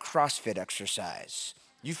then we got a CrossFit exercise.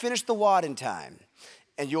 You finish the WOD in time,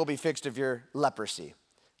 and you'll be fixed of your leprosy.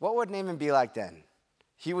 What would Naaman be like then?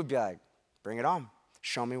 He would be like, bring it on.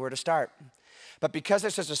 Show me where to start. But because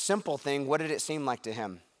it's such a simple thing, what did it seem like to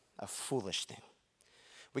him? A foolish thing.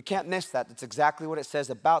 We can't miss that. That's exactly what it says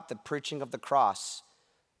about the preaching of the cross.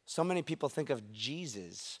 So many people think of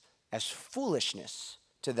Jesus as foolishness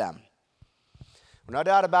to them. Well, no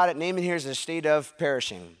doubt about it, Naaman here is in a state of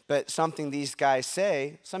perishing, but something these guys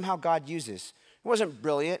say, somehow God uses. It wasn't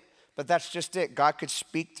brilliant, but that's just it. God could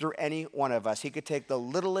speak through any one of us. He could take the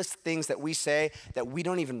littlest things that we say that we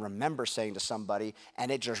don't even remember saying to somebody,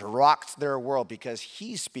 and it just rocks their world because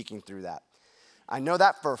he's speaking through that. I know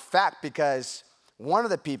that for a fact because one of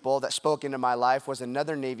the people that spoke into my life was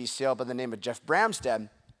another Navy SEAL by the name of Jeff Bramstead.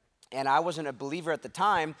 And I wasn't a believer at the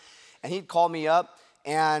time, and he'd call me up,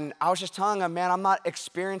 and I was just telling him, man, I'm not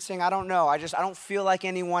experiencing, I don't know. I don't feel like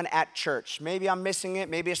anyone at church. Maybe I'm missing it.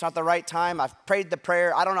 Maybe it's not the right time. I've prayed the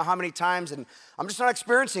prayer, I don't know how many times, and I'm just not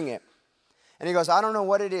experiencing it. And he goes, I don't know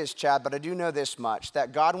what it is, Chad, but I do know this much,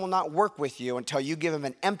 that God will not work with you until you give him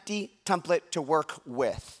an empty template to work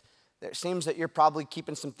with. It seems that you're probably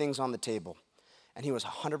keeping some things on the table. And he was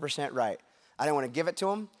 100% right. I didn't want to give it to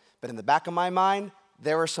him, but in the back of my mind,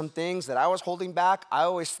 there were some things that I was holding back. I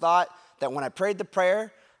always thought that when I prayed the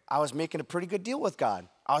prayer, I was making a pretty good deal with God.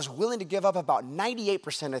 I was willing to give up about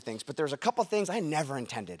 98% of things, but there's a couple things I never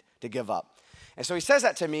intended to give up. And so he says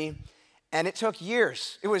that to me, and it took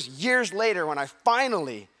years. It was years later when I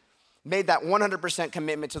finally made that 100%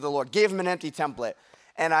 commitment to the Lord, gave him an empty template.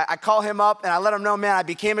 And I call him up, and I let him know, man, I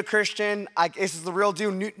became a Christian. This is the real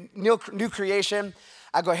deal, new creation.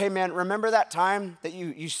 I go, hey, man, remember that time that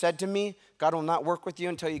you said to me, God will not work with you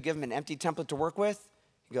until you give him an empty template to work with?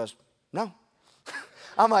 He goes, no.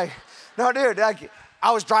 I'm like, no, dude.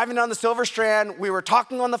 I was driving down the Silver Strand. We were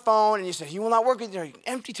talking on the phone, and you said, he will not work with you.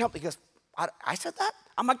 Empty template. He goes, I said that?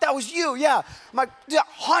 I'm like, that was you, yeah. I'm like, that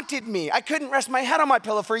haunted me. I couldn't rest my head on my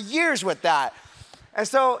pillow for years with that. And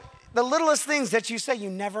so the littlest things that you say, you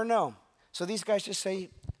never know. So these guys just say,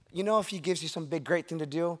 if he gives you some big, great thing to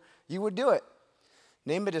do, you would do it.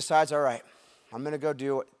 Naaman decides, all right, I'm going to go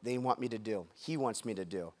do what they want me to do. He wants me to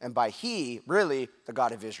do. And by he, really, the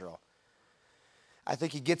God of Israel. I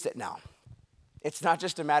think he gets it now. It's not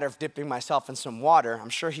just a matter of dipping myself in some water. I'm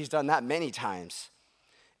sure he's done that many times.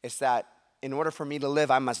 It's that in order for me to live,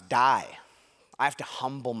 I must die. I have to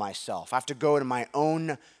humble myself. I have to go to my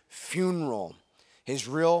own funeral. His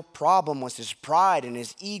real problem was his pride and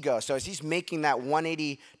his ego. So as he's making that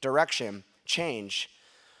 180 direction change,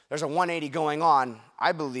 there's a 180 going on,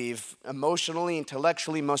 I believe, emotionally,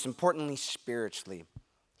 intellectually, most importantly, spiritually.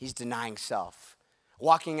 He's denying self,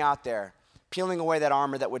 walking out there, peeling away that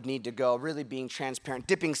armor that would need to go, really being transparent,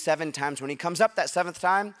 dipping 7 times. When he comes up that 7th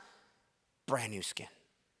time, brand new skin,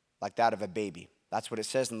 like that of a baby. That's what it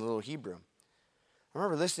says in the little Hebrew. I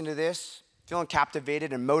remember listening to this, feeling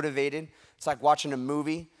captivated and motivated. It's like watching a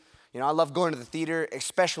movie. I love going to the theater,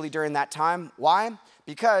 especially during that time. Why?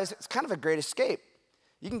 Because it's kind of a great escape.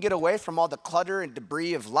 You can get away from all the clutter and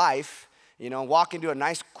debris of life, walk into a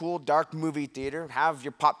nice, cool, dark movie theater, have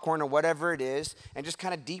your popcorn or whatever it is, and just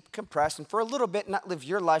kind of decompress and for a little bit not live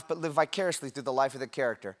your life, but live vicariously through the life of the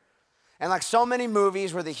character. And like so many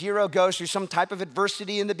movies where the hero goes through some type of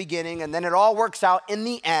adversity in the beginning and then it all works out in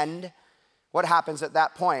the end, what happens at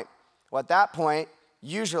that point? Well, at that point,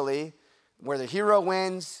 usually where the hero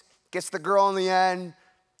wins, gets the girl in the end,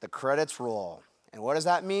 the credits roll. And what does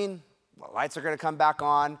that mean? Well, lights are going to come back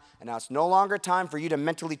on, and now it's no longer time for you to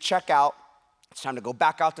mentally check out. It's time to go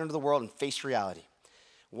back out there into the world and face reality.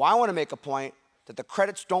 Well, I want to make a point that the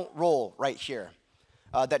credits don't roll right here.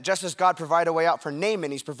 That just as God provided a way out for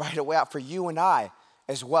Naaman, he's provided a way out for you and I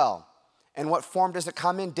as well. And what form does it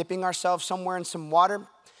come in? Dipping ourselves somewhere in some water?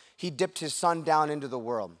 He dipped his son down into the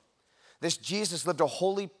world. This Jesus lived a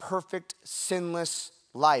holy, perfect, sinless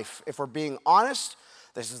life. If we're being honest,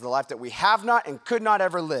 this is the life that we have not and could not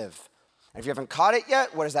ever live. And if you haven't caught it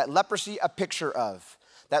yet, what is that leprosy a picture of?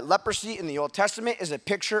 That leprosy in the Old Testament is a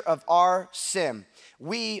picture of our sin.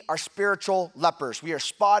 We are spiritual lepers. We are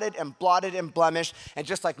spotted and blotted and blemished. And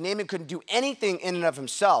just like Naaman couldn't do anything in and of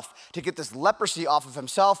himself to get this leprosy off of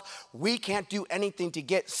himself, we can't do anything to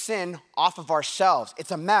get sin off of ourselves.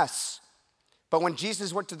 It's a mess. But when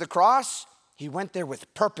Jesus went to the cross, he went there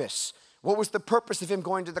with purpose. What was the purpose of him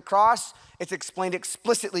going to the cross? It's explained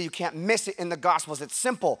explicitly. You can't miss it in the Gospels. It's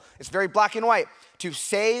simple. It's very black and white. To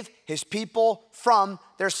save his people from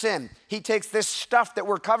their sin. He takes this stuff that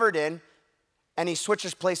we're covered in and he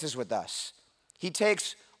switches places with us. He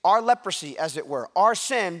takes our leprosy, as it were, our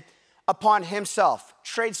sin upon himself,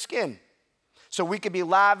 trade skin, so we could be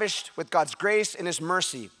lavished with God's grace and his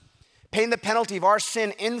mercy, paying the penalty of our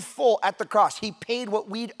sin in full at the cross. He paid what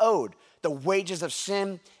we'd owed. The wages of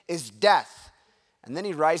sin is death. And then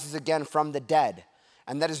he rises again from the dead.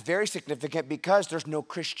 And that is very significant because there's no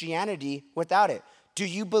Christianity without it. Do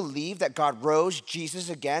you believe that God rose Jesus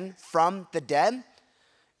again from the dead?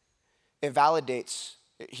 It validates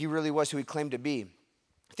he really was who he claimed to be.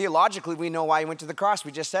 Theologically, we know why he went to the cross.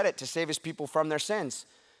 We just said it, to save his people from their sins.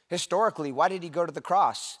 Historically, why did he go to the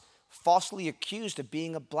cross? Falsely accused of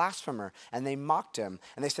being a blasphemer, and they mocked him.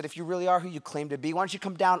 And they said, if you really are who you claim to be, why don't you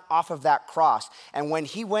come down off of that cross? And when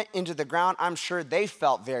he went into the ground, I'm sure they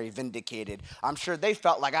felt very vindicated. I'm sure they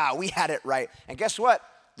felt like, we had it right. And guess what?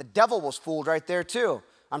 The devil was fooled right there too.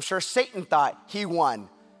 I'm sure Satan thought he won.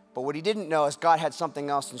 But what he didn't know is God had something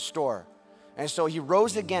else in store. And so he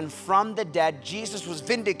rose again from the dead. Jesus was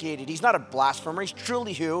vindicated. He's not a blasphemer. He's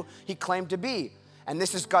truly who he claimed to be. And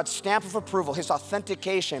this is God's stamp of approval, his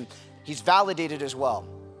authentication. He's validated as well.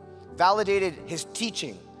 Validated his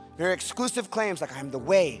teaching. Very exclusive claims like, I am the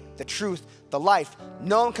way, the truth, the life.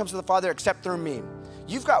 No one comes to the Father except through me.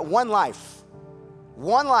 You've got one life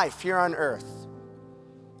here on earth.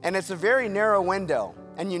 And it's a very narrow window.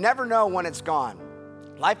 And you never know when it's gone.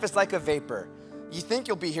 Life is like a vapor. You think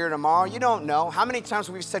you'll be here tomorrow. You don't know. How many times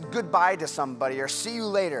we've said goodbye to somebody or see you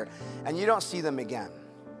later and you don't see them again?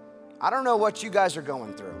 I don't know what you guys are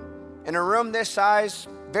going through. In a room this size,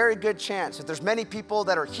 very good chance that there's many people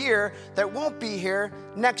that are here that won't be here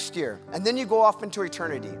next year. And then you go off into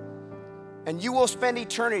eternity. And you will spend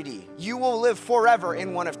eternity. You will live forever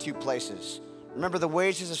in one of two places. Remember, the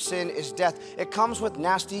wages of sin is death. It comes with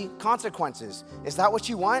nasty consequences. Is that what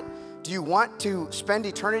you want? Do you want to spend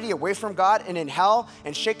eternity away from God and in hell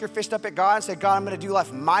and shake your fist up at God and say, God, I'm going to do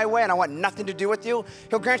life my way and I want nothing to do with you?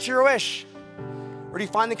 He'll grant you your wish. Or do you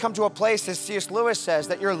finally come to a place, as C.S. Lewis says,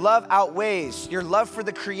 that your love outweighs your love for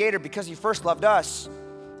the Creator because he first loved us,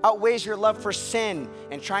 outweighs your love for sin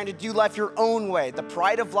and trying to do life your own way, the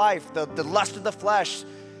pride of life, the lust of the flesh,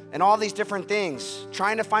 and all these different things,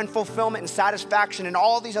 trying to find fulfillment and satisfaction and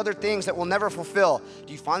all these other things that will never fulfill.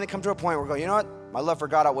 Do you finally come to a point where you go, you know what? My love for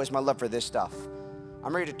God outweighs my love for this stuff.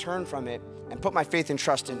 I'm ready to turn from it and put my faith and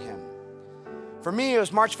trust in him. For me, it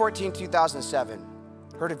was March 14, 2007.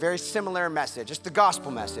 Heard a very similar message. It's the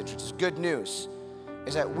gospel message, which is good news,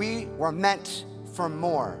 is that we were meant for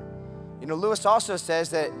more. You know, Lewis also says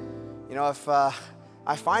that, if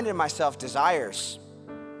I find in myself desires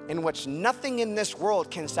in which nothing in this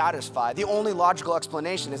world can satisfy, the only logical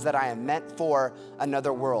explanation is that I am meant for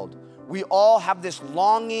another world. We all have this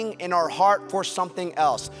longing in our heart for something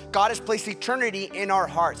else. God has placed eternity in our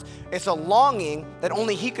hearts. It's a longing that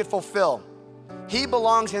only he could fulfill. He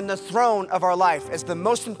belongs in the throne of our life as the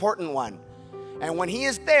most important one. And when he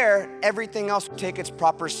is there, everything else will take its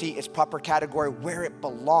proper seat, its proper category where it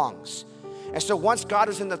belongs. And so once God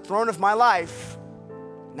was in the throne of my life,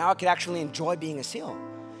 now I could actually enjoy being a seal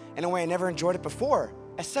in a way I never enjoyed it before,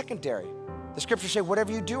 as secondary. The scriptures say,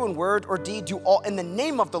 whatever you do in word or deed, do all in the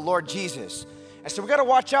name of the Lord Jesus. And so we got to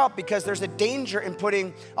watch out because there's a danger in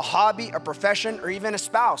putting a hobby, a profession, or even a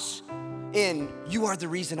spouse in, you are the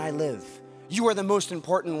reason I live. You are the most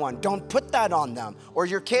important one. Don't put that on them or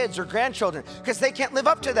your kids or grandchildren because they can't live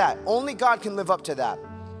up to that. Only God can live up to that.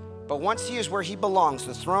 But once he is where he belongs,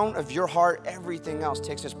 the throne of your heart, everything else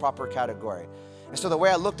takes its proper category. And so the way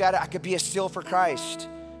I looked at it, I could be a seal for Christ.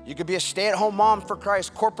 You could be a stay-at-home mom for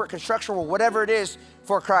Christ, corporate construction, or whatever it is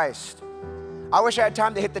for Christ. I wish I had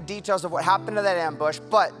time to hit the details of what happened to that ambush,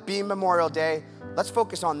 but being Memorial Day, let's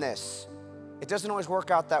focus on this. It doesn't always work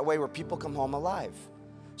out that way where people come home alive.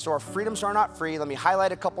 So our freedoms are not free. Let me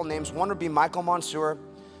highlight a couple names. One would be Michael Mansour,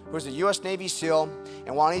 who was a U.S. Navy SEAL.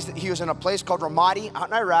 And while he was in a place called Ramadi out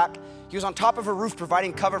in Iraq, he was on top of a roof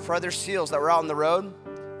providing cover for other SEALs that were out on the road.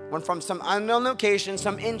 When from some unknown location,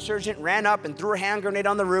 some insurgent ran up and threw a hand grenade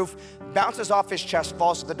on the roof, bounces off his chest,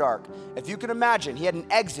 falls to the dark. If you can imagine, he had an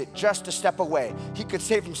exit just a step away. He could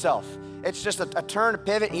save himself. It's just a turn, a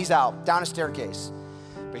pivot, and he's out, down a staircase.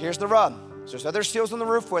 But here's the rub. So there's other SEALs on the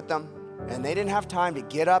roof with them, and they didn't have time to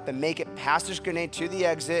get up and make it past this grenade to the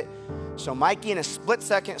exit. So Mikey, in a split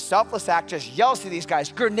second, selfless act, just yells to these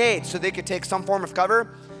guys, "Grenade," so they could take some form of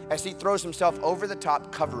cover, as he throws himself over the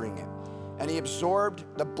top, covering it. And he absorbed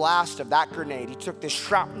the blast of that grenade. He took the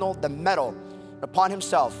shrapnel, the metal, upon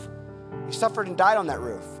himself. He suffered and died on that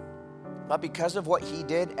roof. But because of what he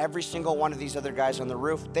did, every single one of these other guys on the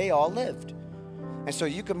roof, they all lived. And so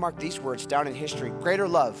you can mark these words down in history. Greater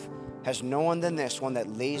love has no one than this, one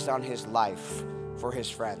that lays down his life for his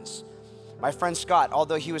friends. My friend Scott,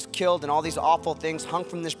 although he was killed and all these awful things hung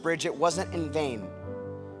from this bridge, it wasn't in vain.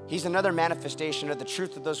 He's another manifestation of the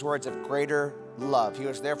truth of those words of greater love. He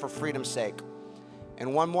was there for freedom's sake.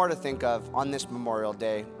 And one more to think of on this Memorial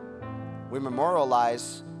Day. We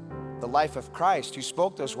memorialize the life of Christ who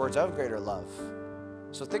spoke those words of greater love.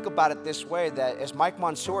 So think about it this way, that as Mike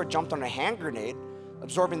Mansour jumped on a hand grenade,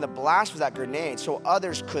 absorbing the blast of that grenade so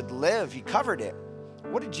others could live, he covered it.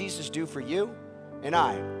 What did Jesus do for you and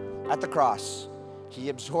I at the cross? He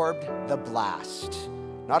absorbed the blast.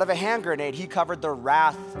 Not of a hand grenade, he covered the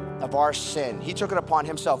wrath of our sin. He took it upon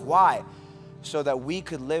himself. Why? So that we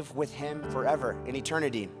could live with him forever in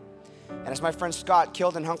eternity. And as my friend Scott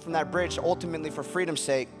killed and hung from that bridge, ultimately for freedom's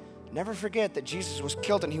sake, never forget that Jesus was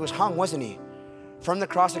killed and he was hung, wasn't he? From the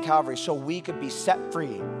cross of Calvary, so we could be set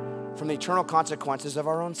free from the eternal consequences of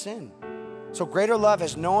our own sin. So greater love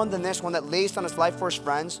has no one than this, one that lays down his life for his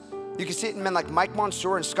friends. You can see it in men like Mike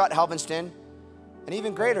Mansour and Scott Helvenston. And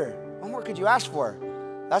even greater, what more could you ask for?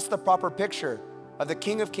 That's the proper picture of the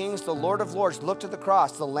King of Kings, the Lord of Lords. Look to the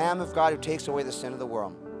cross, the Lamb of God who takes away the sin of the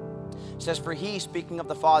world. It says, for he, speaking of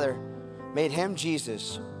the Father, made him,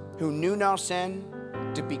 Jesus, who knew no sin,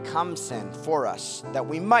 to become sin for us, that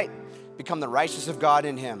we might become the righteousness of God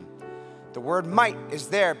in him. The word might is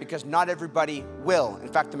there because not everybody will. In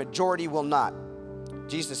fact, the majority will not.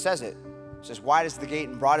 Jesus says it. He says, wide is the gate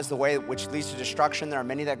and broad is the way which leads to destruction. There are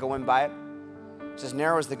many that go in by it. It says,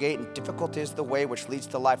 narrow is the gate and difficult is the way which leads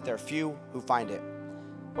to life. There are few who find it.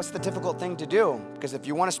 What's the difficult thing to do? Because if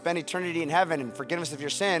you want to spend eternity in heaven and forgiveness of your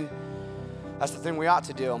sin, that's the thing we ought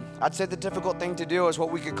to do. I'd say the difficult thing to do is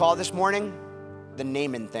what we could call this morning the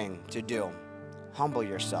Naaman thing to do. Humble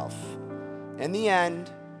yourself. In the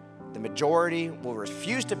end, the majority will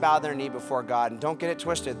refuse to bow their knee before God. And don't get it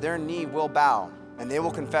twisted, their knee will bow and they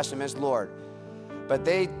will confess him as Lord. But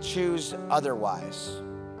they choose otherwise.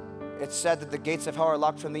 It's said that the gates of hell are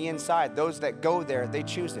locked from the inside. Those that go there, they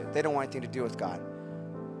choose it. They don't want anything to do with God.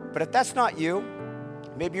 But if that's not you,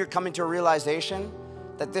 maybe you're coming to a realization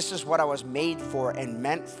that this is what I was made for and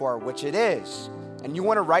meant for, which it is. And you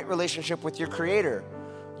want a right relationship with your Creator.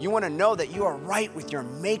 You want to know that you are right with your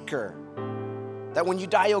Maker. That when you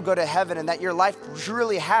die, you'll go to heaven and that your life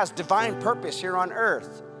truly has divine purpose here on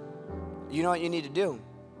earth. You know what you need to do?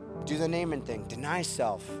 Do the Naaman thing. Deny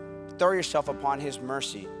self. Throw yourself upon his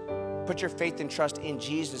mercy. Put your faith and trust in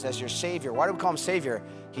Jesus as your Savior. Why do we call him Savior?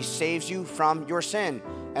 He saves you from your sin.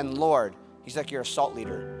 And Lord, he's like your assault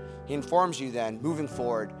leader. He informs you then, moving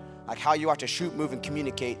forward, like how you ought to shoot, move, and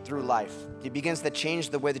communicate through life. He begins to change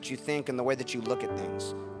the way that you think and the way that you look at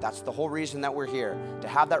things. That's the whole reason that we're here, to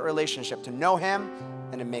have that relationship, to know him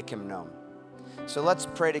and to make him known. So let's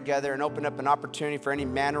pray together and open up an opportunity for any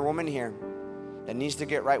man or woman here that needs to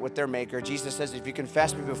get right with their Maker. Jesus says, if you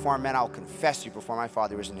confess me before men, I'll confess you before my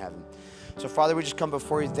Father who is in heaven. So Father, we just come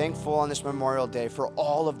before you thankful on this Memorial Day for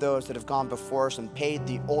all of those that have gone before us and paid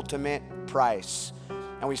the ultimate price.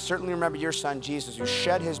 And we certainly remember your Son, Jesus, who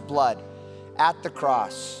shed his blood at the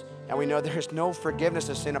cross. And we know there is no forgiveness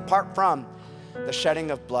of sin apart from the shedding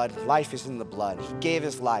of blood. Life is in the blood. He gave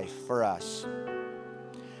his life for us.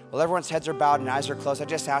 Well, everyone's heads are bowed and eyes are closed. I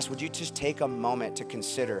just ask, would you just take a moment to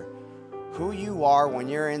consider who you are when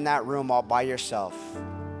you're in that room all by yourself?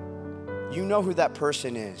 You know who that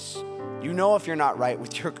person is. You know if you're not right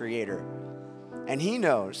with your Creator. And he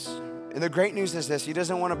knows. And the great news is this: he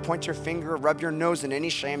doesn't want to point your finger or rub your nose in any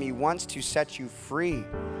shame. He wants to set you free.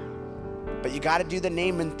 But you got to do the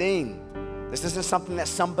Naaman thing. This isn't something that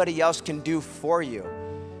somebody else can do for you.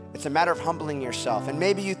 It's a matter of humbling yourself. And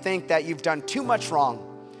maybe you think that you've done too much wrong.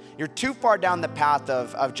 You're too far down the path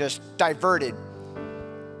of just diverted.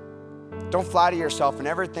 Don't flatter yourself and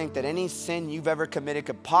ever think that any sin you've ever committed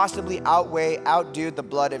could possibly outdo the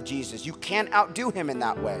blood of Jesus. You can't outdo him in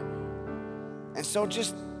that way. And so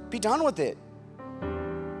just be done with it.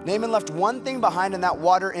 Naaman left one thing behind in that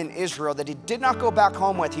water in Israel that he did not go back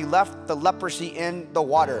home with. He left the leprosy in the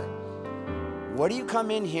water. What do you come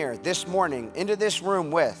in here this morning, into this room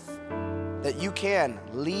with, that you can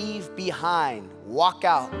leave behind, walk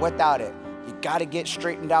out without it? You got to get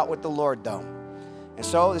straightened out with the Lord, though. And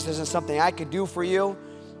so this isn't something I could do for you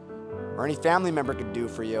or any family member could do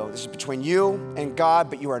for you. This is between you and God,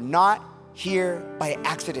 but you are not here by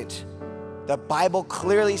accident. The Bible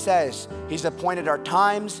clearly says he's appointed our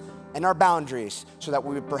times and our boundaries so that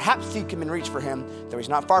we would perhaps seek him and reach for him, though he's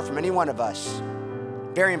not far from any one of us.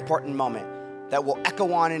 Very important moment that will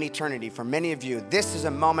echo on in eternity for many of you. This is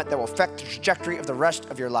a moment that will affect the trajectory of the rest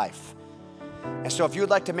of your life. And so if you would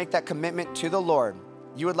like to make that commitment to the Lord,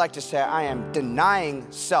 you would like to say, I am denying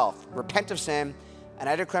self, repent of sin, and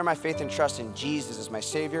I declare my faith and trust in Jesus as my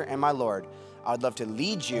Savior and my Lord. I would love to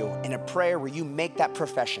lead you in a prayer where you make that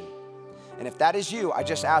profession. And if that is you, I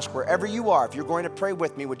just ask wherever you are, if you're going to pray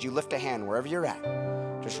with me, would you lift a hand wherever you're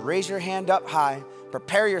at? Just raise your hand up high.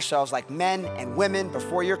 Prepare yourselves like men and women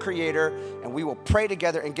before your Creator, and we will pray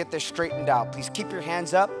together and get this straightened out. Please keep your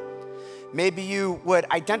hands up. Maybe you would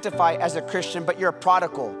identify as a Christian, but you're a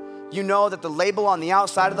prodigal. You know that the label on the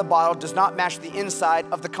outside of the bottle does not match the inside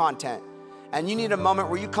of the content. And you need a moment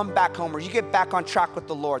where you come back home, where you get back on track with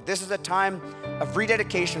the Lord. This is a time of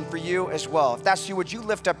rededication for you as well. If that's you, would you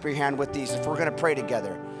lift up your hand with these if we're gonna pray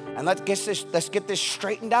together? And let's get this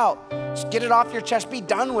straightened out. Just get it off your chest, be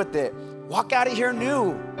done with it. Walk out of here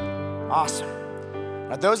new. Awesome.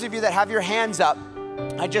 Now those of you that have your hands up,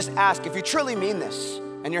 I just ask if you truly mean this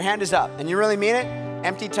and your hand is up and you really mean it,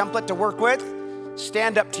 empty template to work with,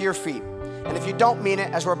 stand up to your feet. And if you don't mean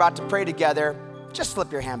it, as we're about to pray together, just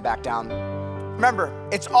slip your hand back down. Remember,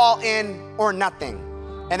 it's all in or nothing,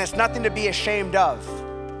 and it's nothing to be ashamed of.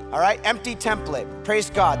 All right, empty template, praise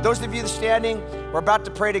God. Those of you standing, we're about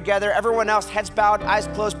to pray together. Everyone else, heads bowed, eyes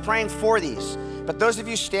closed, praying for these. But those of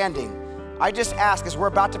you standing, I just ask as we're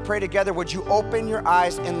about to pray together, would you open your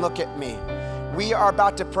eyes and look at me? We are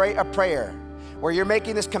about to pray a prayer where you're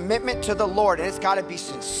making this commitment to the Lord, and it's gotta be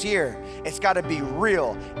sincere. It's gotta be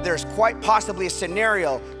real. There's quite possibly a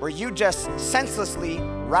scenario where you just senselessly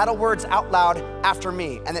rattle words out loud after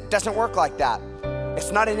me, and it doesn't work like that.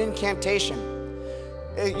 It's not an incantation.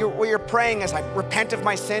 What you're praying is, I repent of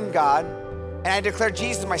my sin, God, and I declare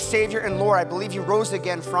Jesus my Savior and Lord. I believe you rose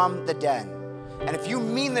again from the dead. And if you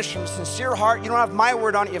mean this from a sincere heart, you don't have my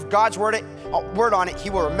word on it, you have God's word on it, he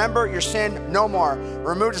will remember your sin no more.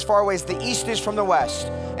 Removed as far away as the east is from the west.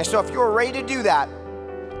 And so if you're ready to do that,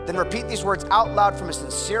 then repeat these words out loud from a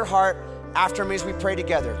sincere heart after me as we pray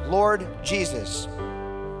together. Lord Jesus,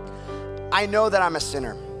 I know that I'm a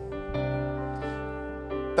sinner,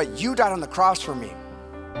 but you died on the cross for me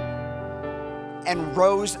and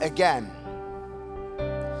rose again.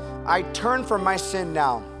 I turn from my sin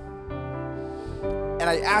now, and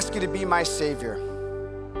I ask you to be my Savior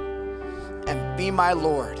and be my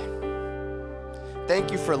Lord.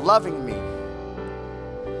 Thank you for loving me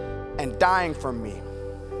and dying for me,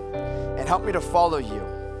 and help me to follow you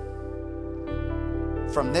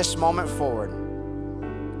from this moment forward.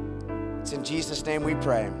 It's in Jesus' name we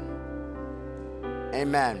pray.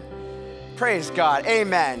 Amen. Praise God.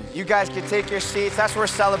 Amen. You guys can take your seats. That's what we're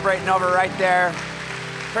celebrating over right there.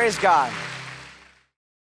 Praise God.